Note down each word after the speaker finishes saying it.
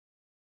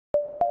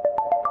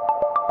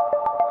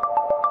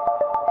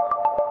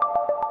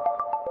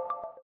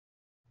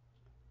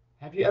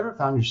Have you ever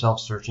found yourself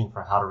searching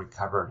for how to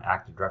recover an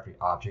Active Directory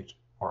object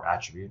or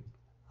attribute?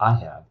 I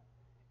have.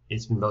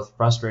 It's been both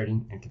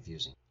frustrating and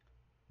confusing.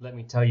 Let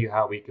me tell you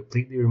how we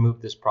completely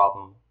remove this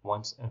problem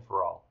once and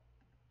for all.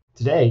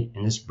 Today,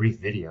 in this brief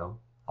video,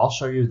 I'll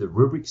show you the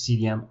Rubrik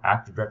CDM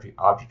Active Directory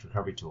Object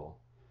Recovery tool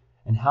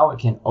and how it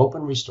can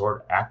open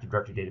restored Active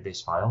Directory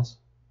database files,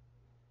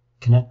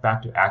 connect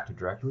back to Active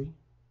Directory,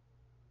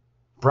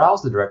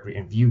 browse the directory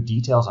and view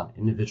details on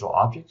individual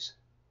objects,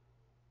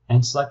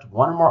 and select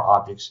one or more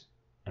objects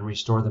and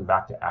restore them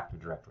back to Active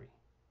Directory.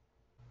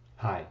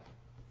 Hi,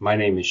 my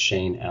name is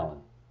Shane Allen,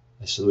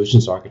 a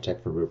solutions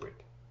architect for Rubrik.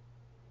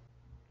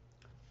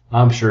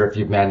 I'm sure if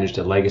you've managed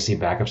a legacy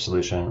backup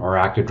solution or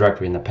Active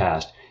Directory in the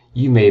past,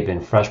 you may have been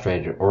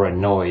frustrated or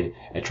annoyed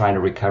at trying to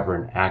recover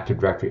an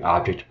Active Directory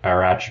object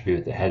or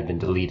attribute that had been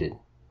deleted.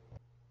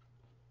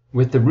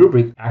 With the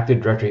Rubrik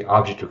Active Directory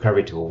Object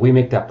Recovery tool, we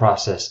make that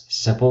process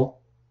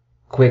simple,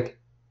 quick,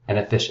 and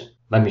efficient.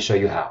 Let me show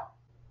you how.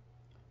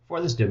 For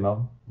this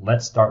demo,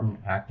 let's start in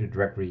Active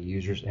Directory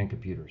Users and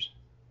Computers.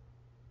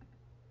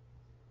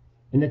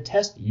 In the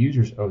Test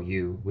Users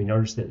OU, we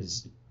notice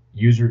that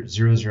user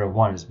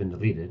 001 has been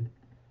deleted.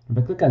 And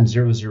if I click on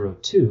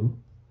 002,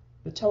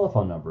 the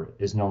telephone number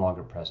is no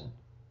longer present.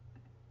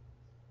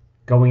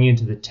 Going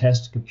into the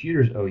Test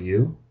Computers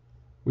OU,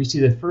 we see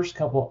the first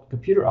couple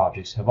computer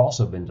objects have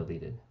also been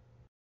deleted.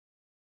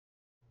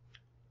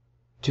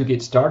 To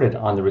get started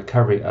on the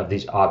recovery of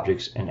these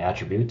objects and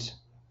attributes,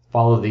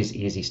 follow these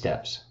easy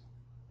steps.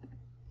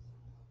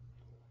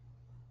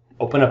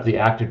 Open up the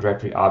Active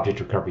Directory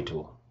Object Recovery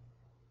tool.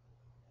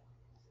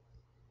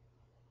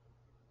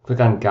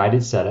 Click on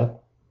Guided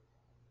Setup.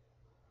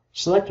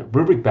 Select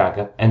Rubrik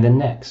Backup and then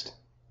Next.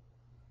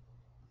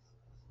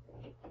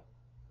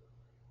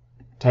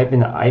 Type in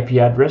the IP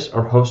address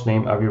or host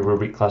name of your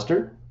Rubrik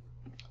cluster,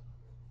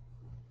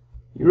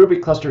 your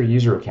Rubrik cluster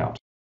user account,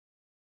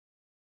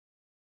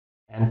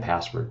 and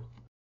password.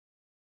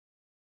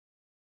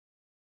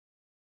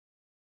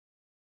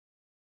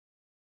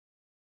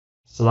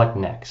 Select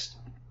Next.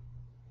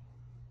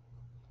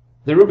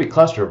 The Rubrik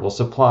cluster will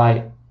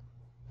supply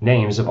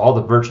names of all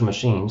the virtual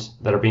machines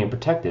that are being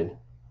protected.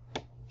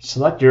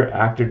 Select your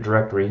Active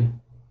Directory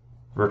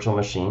virtual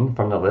machine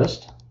from the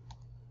list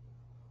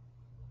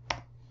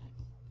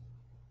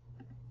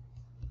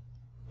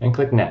and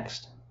click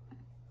Next.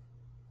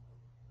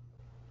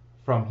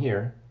 From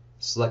here,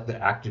 select the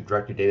Active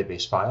Directory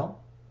database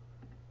file,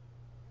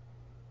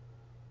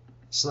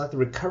 select the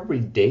recovery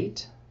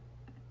date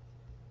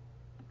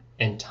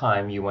and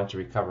time you want to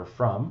recover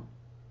from,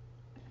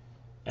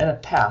 and a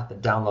path to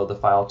download the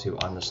file to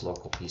on this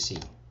local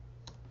PC.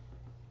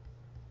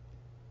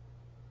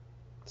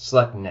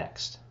 Select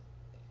Next.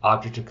 The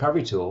Object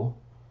Recovery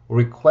tool will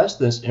request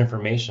this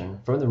information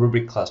from the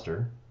Rubrik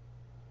cluster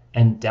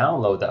and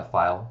download that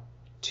file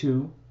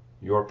to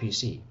your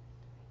PC.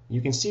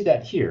 You can see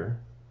that here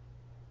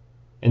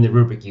in the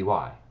Rubrik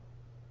UI.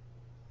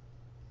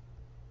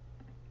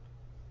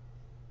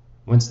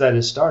 Once that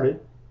is started,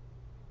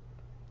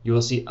 you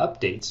will see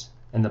updates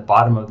in the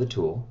bottom of the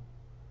tool.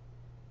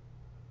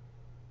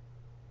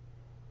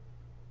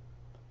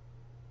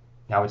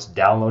 Now it's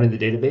downloading the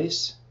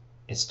database.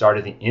 It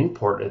started the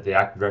import of the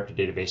Active Directory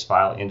database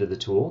file into the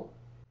tool.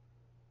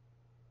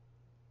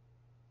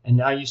 And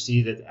now you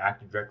see that the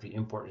Active Directory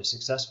import is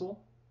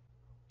successful.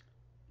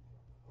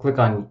 Click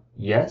on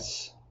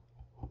Yes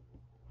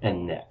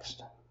and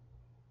Next.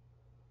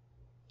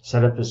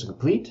 Setup is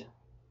complete,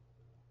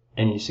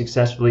 and you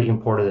successfully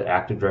imported the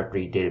Active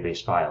Directory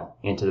database file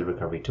into the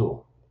recovery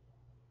tool.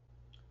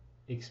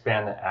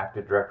 Expand the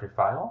Active Directory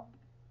file.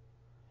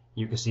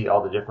 You can see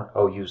all the different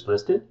OUs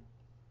listed.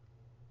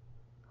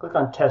 Click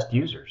on Test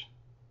Users.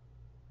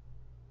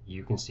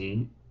 You can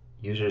see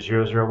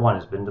user 001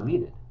 has been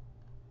deleted.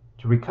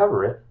 To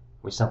recover it,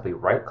 we simply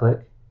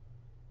right-click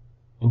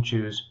and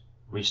choose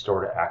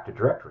Restore to Active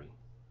Directory.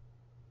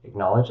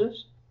 Acknowledge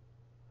this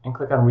and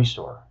click on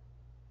Restore.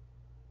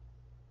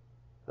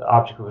 The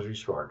object was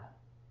restored.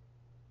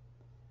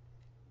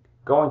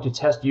 Going to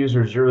Test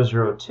User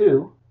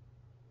 002,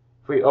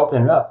 if we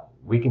open it up,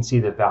 we can see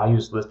the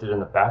values listed in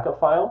the backup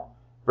file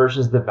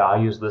versus the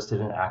values listed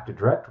in Active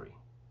Directory.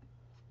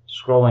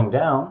 Scrolling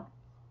down,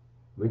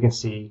 we can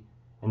see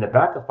in the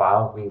backup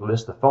file we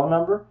list the phone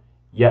number,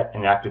 yet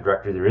in Active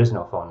Directory there is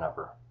no phone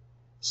number.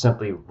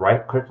 Simply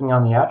right-clicking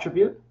on the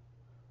attribute,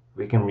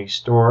 we can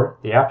restore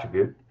the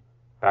attribute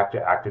back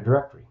to Active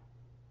Directory.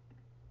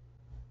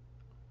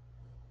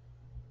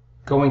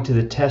 Going to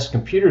the Test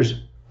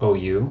Computers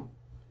OU,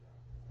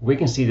 we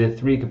can see the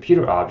 3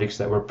 computer objects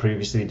that were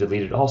previously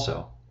deleted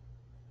also.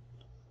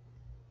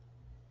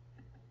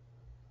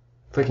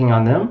 Clicking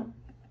on them,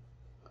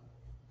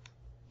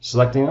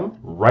 selecting them,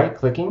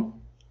 right-clicking,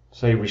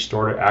 say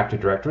Restore to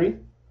Active Directory,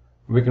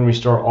 we can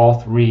restore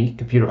all 3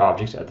 computer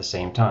objects at the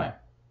same time.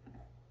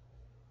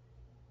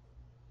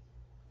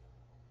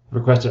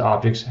 Requested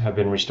objects have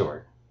been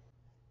restored.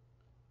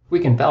 We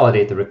can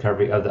validate the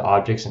recovery of the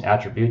objects and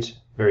attributes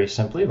very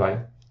simply by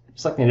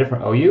selecting a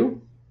different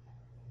OU.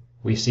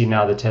 We see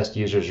now the test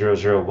user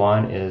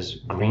 001 is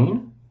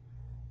green,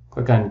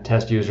 Click on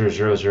test user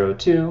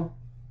 002,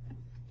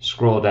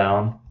 scroll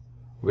down,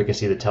 we can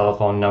see the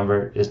telephone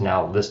number is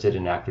now listed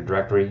in Active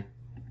Directory.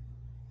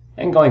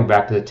 And going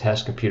back to the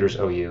test computers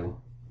OU,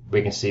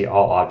 we can see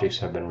all objects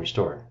have been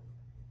restored.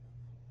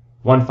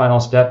 One final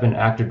step in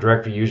Active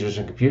Directory users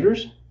and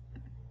computers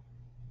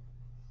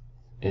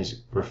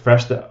is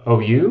refresh the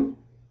OU.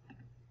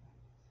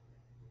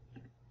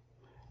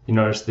 You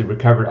notice the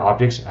recovered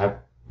objects have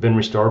been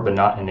restored but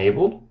not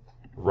enabled.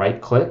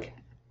 Right-click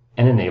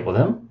and enable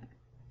them.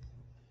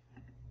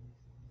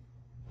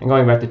 And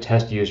going back to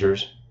test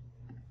users,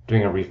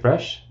 doing a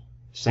refresh,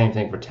 same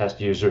thing for test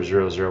user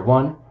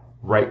 001,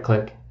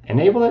 right-click,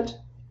 enable it.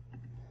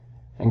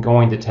 And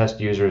going to test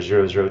user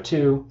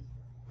 002,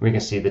 we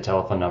can see the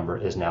telephone number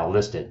is now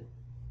listed.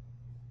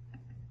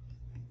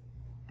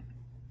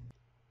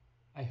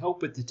 I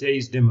hope with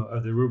today's demo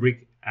of the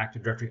Rubrik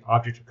Active Directory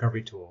Object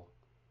Recovery tool,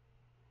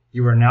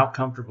 you are now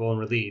comfortable and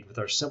relieved with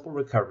our simple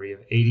recovery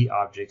of 80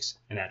 objects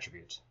and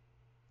attributes.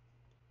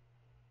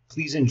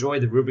 Please enjoy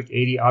the Rubrik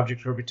 80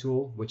 Object Recovery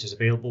tool, which is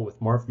available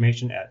with more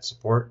information at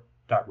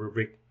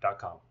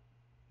support.rubrik.com.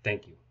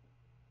 Thank you.